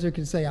Nebuchadnezzar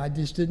could say, I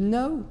just didn't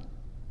know,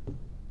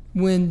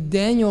 when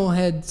Daniel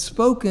had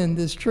spoken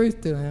this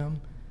truth to him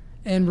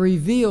and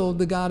revealed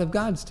the God of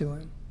gods to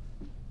him.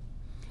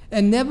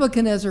 And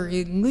Nebuchadnezzar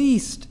at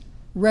least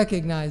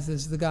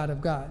recognizes the God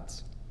of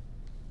gods,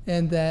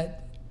 and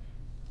that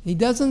he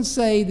doesn't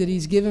say that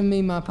he's given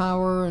me my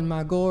power and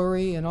my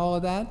glory and all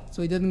of that,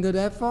 so he doesn't go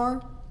that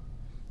far,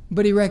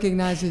 but he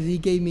recognizes he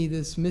gave me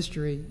this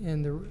mystery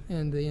and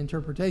the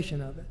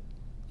interpretation of it.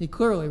 He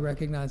clearly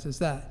recognizes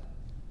that.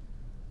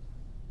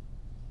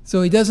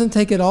 So he doesn't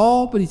take it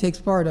all, but he takes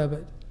part of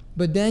it.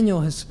 But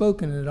Daniel has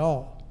spoken it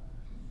all.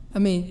 I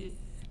mean,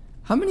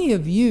 how many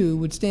of you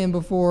would stand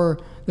before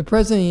the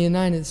President of the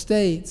United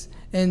States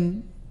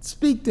and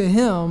speak to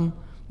him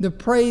the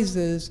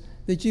praises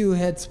that you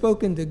had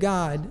spoken to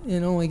God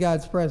in only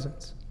God's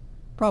presence?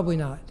 Probably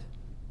not.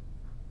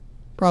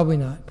 Probably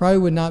not. Probably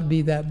would not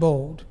be that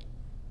bold.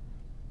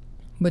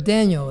 But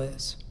Daniel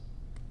is,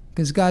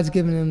 because God's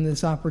given him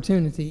this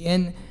opportunity.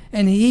 And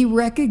he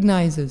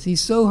recognizes,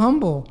 he's so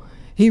humble,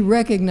 he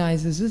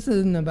recognizes this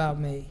isn't about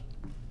me.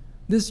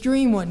 This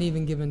dream wasn't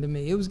even given to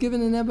me. It was given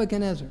to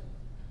Nebuchadnezzar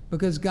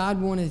because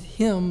God wanted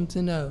him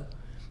to know.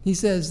 He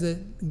says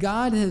that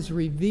God has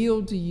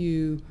revealed to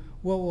you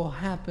what will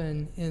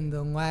happen in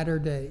the latter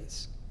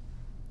days.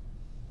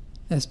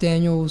 That's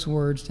Daniel's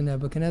words to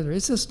Nebuchadnezzar.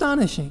 It's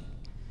astonishing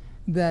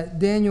that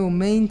Daniel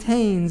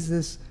maintains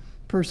this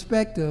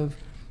perspective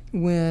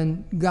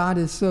when God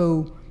has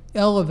so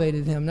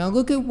elevated him. Now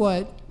look at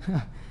what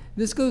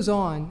this goes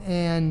on,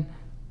 and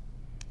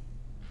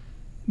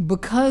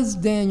because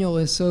Daniel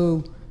is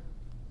so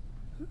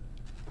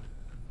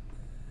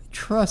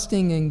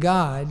trusting in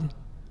God,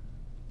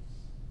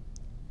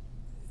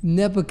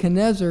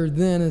 Nebuchadnezzar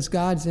then, as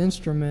God's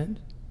instrument,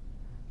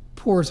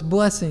 pours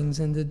blessings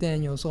into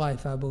Daniel's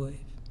life, I believe.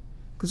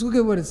 Because look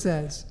at what it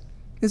says.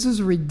 This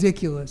is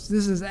ridiculous.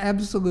 This is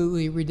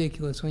absolutely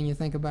ridiculous when you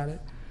think about it.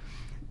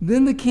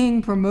 Then the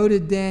king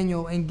promoted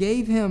Daniel and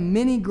gave him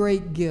many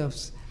great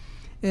gifts,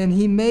 and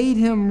he made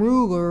him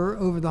ruler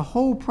over the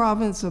whole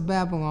province of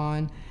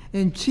Babylon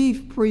and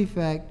chief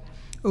prefect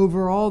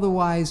over all the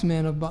wise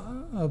men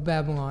of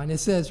Babylon. It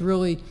says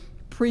really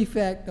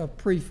prefect of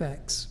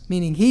prefects,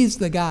 meaning he's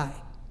the guy.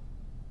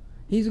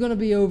 He's going to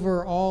be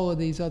over all of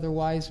these other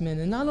wise men.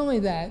 And not only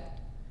that,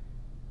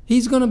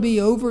 he's going to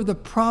be over the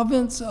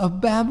province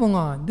of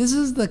Babylon. This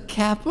is the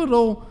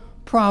capital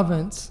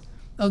province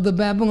of the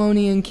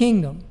Babylonian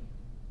kingdom.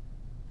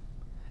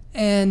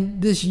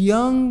 And this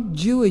young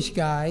Jewish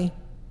guy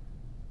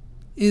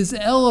is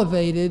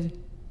elevated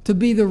to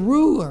be the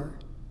ruler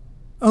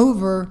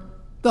over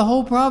the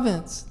whole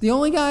province. The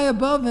only guy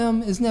above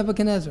him is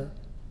Nebuchadnezzar.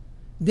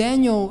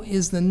 Daniel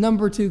is the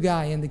number 2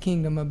 guy in the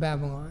kingdom of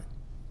Babylon.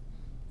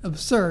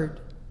 Absurd.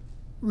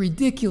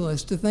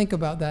 Ridiculous to think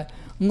about that.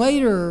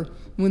 Later,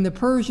 when the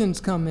Persians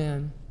come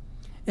in,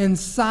 and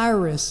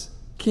Cyrus,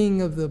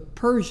 king of the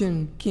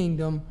Persian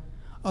kingdom,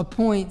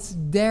 appoints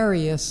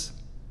Darius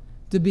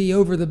to be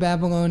over the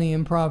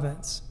Babylonian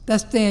province.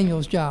 That's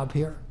Daniel's job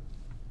here.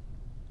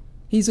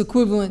 He's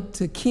equivalent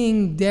to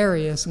King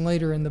Darius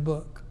later in the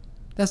book.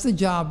 That's the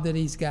job that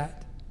he's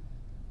got.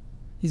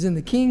 He's in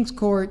the king's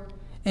court,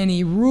 and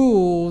he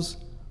rules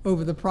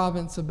over the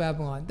province of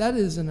Babylon. That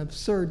is an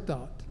absurd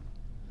thought.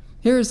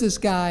 Here's this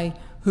guy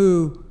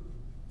who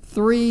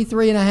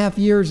 3.5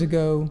 years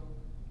ago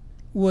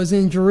was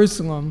in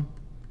Jerusalem,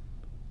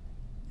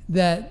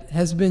 that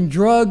has been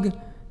drugged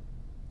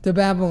to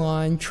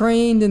Babylon,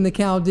 trained in the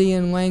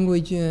Chaldean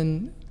language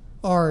and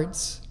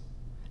arts,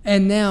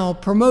 and now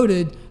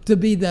promoted to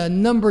be the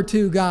number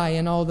 2 guy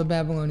in all the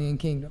Babylonian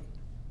kingdom.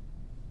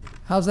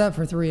 How's that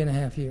for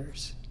 3.5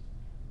 years?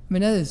 I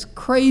mean, that is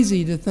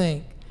crazy to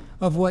think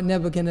of what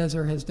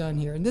Nebuchadnezzar has done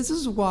here. And this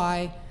is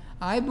why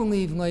I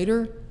believe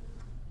later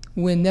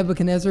when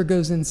Nebuchadnezzar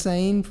goes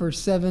insane for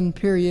 7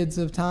 periods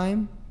of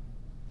time,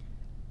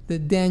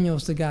 that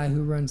Daniel's the guy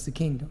who runs the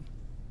kingdom.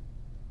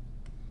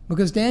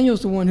 Because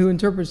Daniel's the one who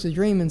interprets the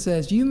dream and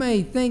says, you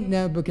may think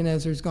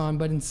Nebuchadnezzar's gone,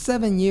 but in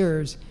 7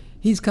 years,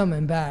 he's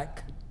coming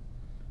back.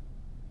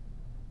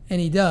 And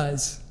he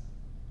does.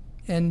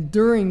 And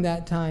during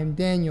that time,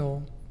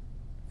 Daniel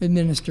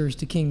administers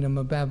the kingdom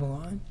of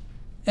Babylon.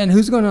 And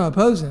who's going to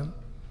oppose him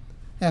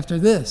after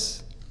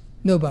this?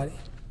 Nobody.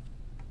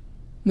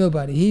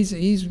 Nobody.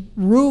 He's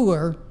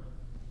ruler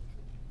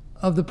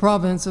of the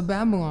province of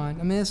Babylon.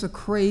 I mean, it's a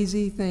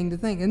crazy thing to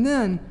think. And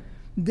then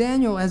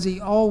Daniel, as he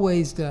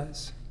always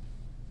does,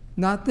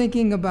 not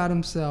thinking about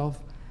himself,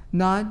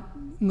 not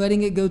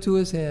letting it go to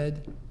his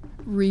head,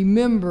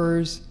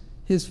 remembers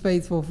his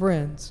faithful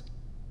friends.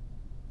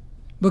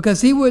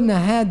 Because he wouldn't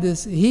have had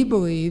this, he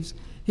believes,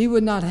 he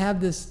would not have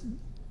this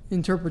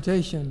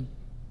interpretation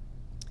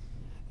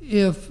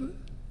if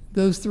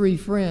those 3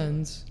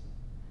 friends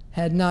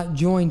had not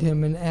joined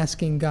him in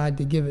asking God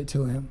to give it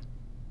to him.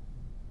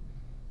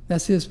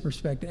 That's his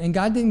perspective. And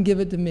God didn't give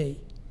it to me.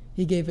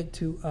 He gave it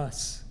to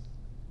us.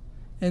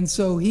 And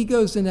so he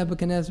goes to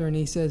Nebuchadnezzar and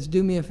he says,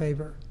 do me a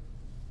favor.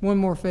 One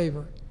more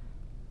favor.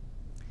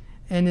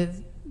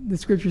 And the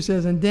scripture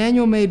says, and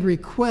Daniel made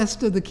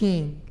request of the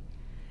king,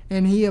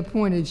 and he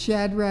appointed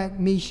Shadrach,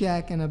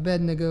 Meshach, and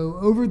Abednego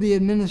over the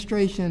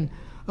administration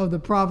of the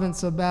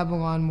province of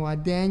Babylon while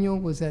Daniel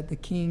was at the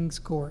king's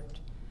court.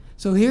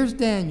 So here's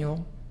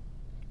Daniel,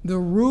 the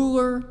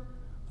ruler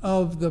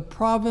of the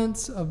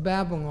province of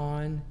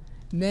Babylon,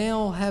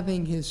 now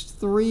having his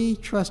 3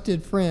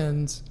 trusted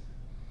friends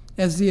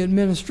as the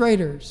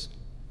administrators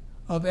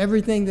of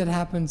everything that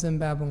happens in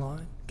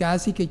Babylon.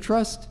 Guys he could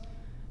trust,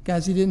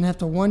 guys he didn't have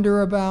to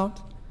wonder about.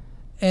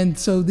 And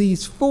so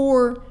these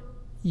 4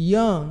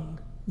 young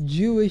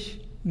Jewish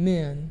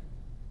men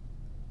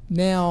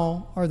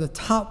now are the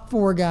top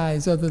 4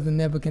 guys other than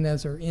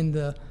Nebuchadnezzar in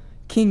the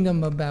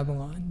kingdom of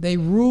Babylon. They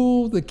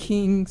rule the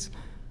king's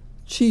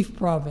chief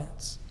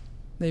province.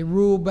 They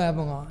rule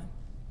Babylon.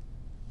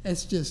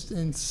 It's just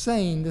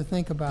insane to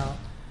think about.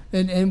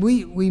 And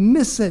we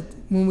miss it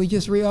when we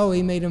just read, oh,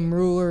 he made him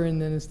ruler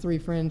and then his 3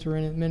 friends were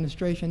in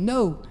administration.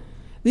 No,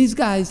 these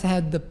guys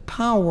had the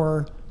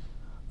power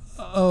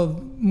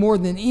of more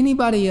than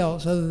anybody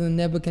else other than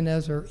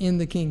Nebuchadnezzar in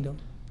the kingdom.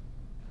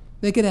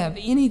 They could have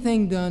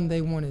anything done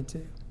they wanted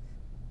to.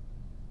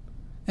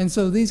 And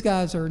so these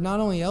guys are not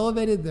only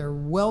elevated, they're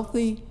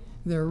wealthy,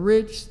 they're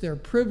rich, they're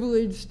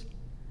privileged,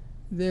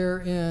 they're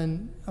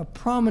in a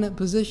prominent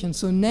position.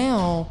 So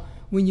now,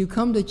 when you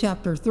come to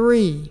chapter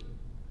 3,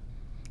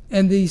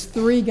 and these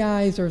 3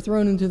 guys are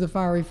thrown into the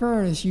fiery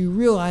furnace, you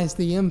realize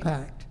the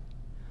impact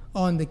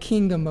on the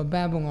kingdom of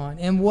Babylon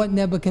and what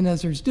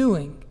Nebuchadnezzar's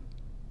doing.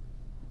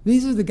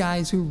 These are the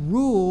guys who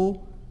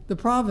rule the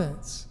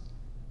province.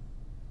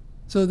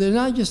 So they're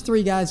not just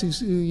 3 guys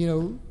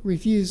who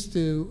refuse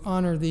to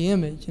honor the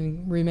image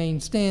and remain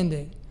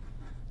standing.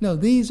 No,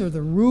 these are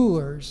the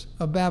rulers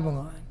of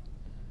Babylon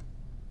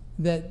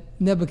that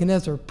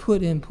Nebuchadnezzar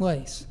put in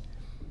place.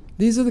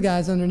 These are the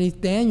guys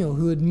underneath Daniel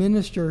who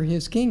administer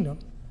his kingdom.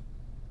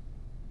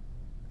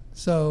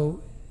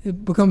 So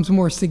it becomes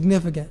more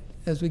significant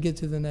as we get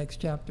to the next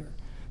chapter.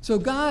 So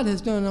God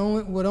has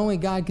done what only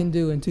God can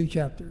do in 2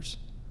 chapters.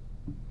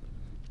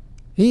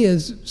 He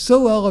has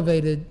so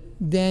elevated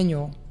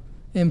Daniel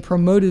and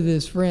promoted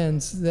his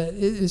friends that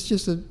it's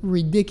just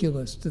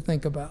ridiculous to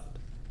think about.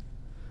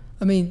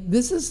 I mean,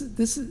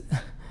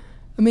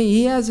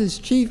 he has his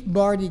chief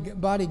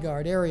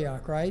bodyguard,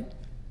 Arioch, right?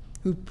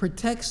 Who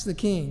protects the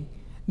king,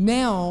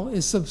 now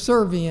is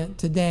subservient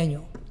to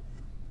Daniel.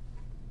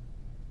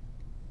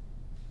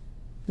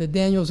 That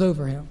Daniel's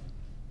over him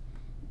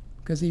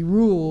because he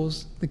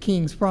rules the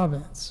king's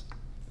province.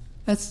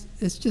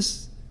 It's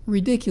just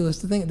ridiculous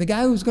to think. The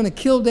guy who's going to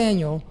kill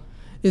Daniel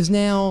is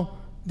now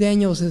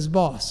Daniel's his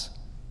boss.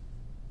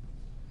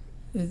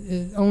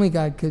 Only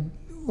God could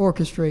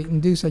orchestrate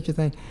and do such a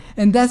thing.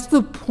 And that's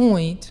the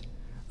point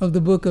of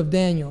the book of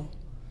Daniel,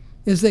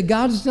 is that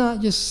God is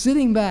not just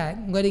sitting back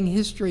letting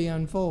history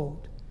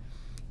unfold.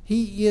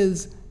 He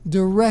is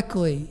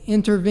directly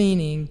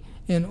intervening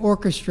and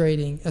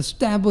orchestrating,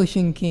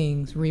 establishing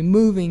kings,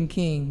 removing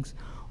kings,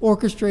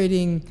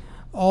 orchestrating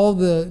all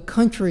the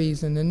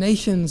countries and the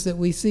nations that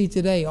we see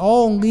today,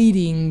 all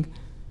leading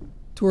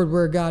toward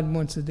where God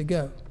wants it to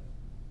go.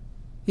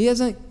 He's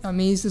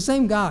the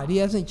same God. He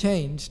hasn't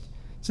changed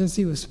since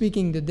he was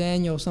speaking to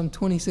Daniel some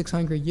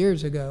 2,700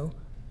 years ago.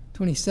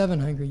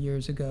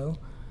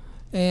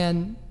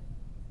 And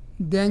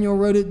Daniel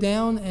wrote it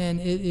down, and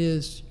it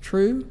is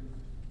true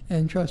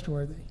and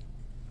trustworthy.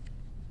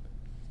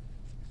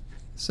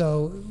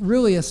 So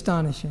really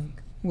astonishing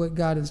what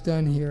God has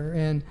done here.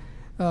 And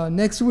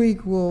next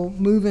week we'll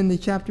move into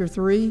chapter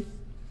 3,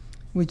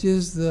 which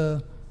is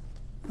the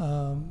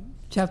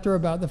chapter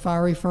about the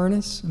fiery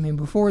furnace.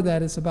 Before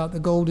that it's about the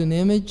golden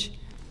image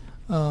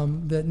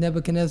that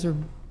Nebuchadnezzar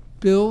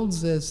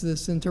builds as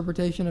this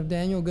interpretation of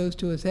Daniel goes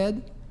to his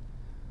head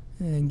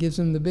and gives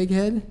him the big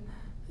head.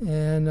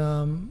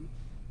 And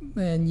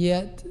And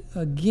yet,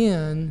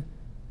 again,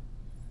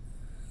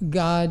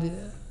 God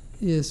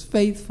is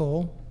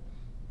faithful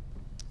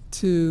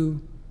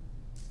to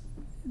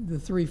the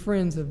three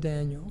friends of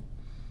Daniel.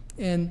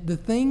 And the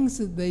things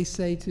that they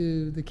say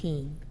to the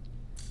king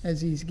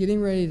as he's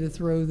getting ready to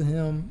throw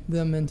them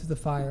into the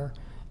fire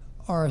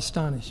are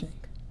astonishing,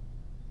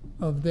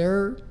 of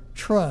their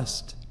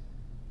trust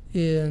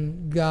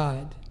in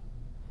God.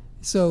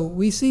 So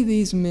we see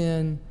these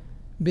men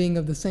being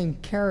of the same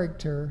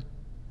character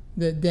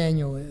that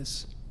Daniel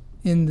is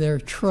in their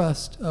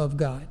trust of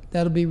God.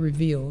 That'll be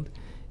revealed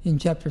in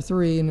chapter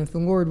 3, and if the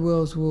Lord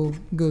wills, we'll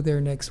go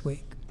there next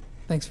week.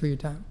 Thanks for your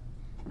time.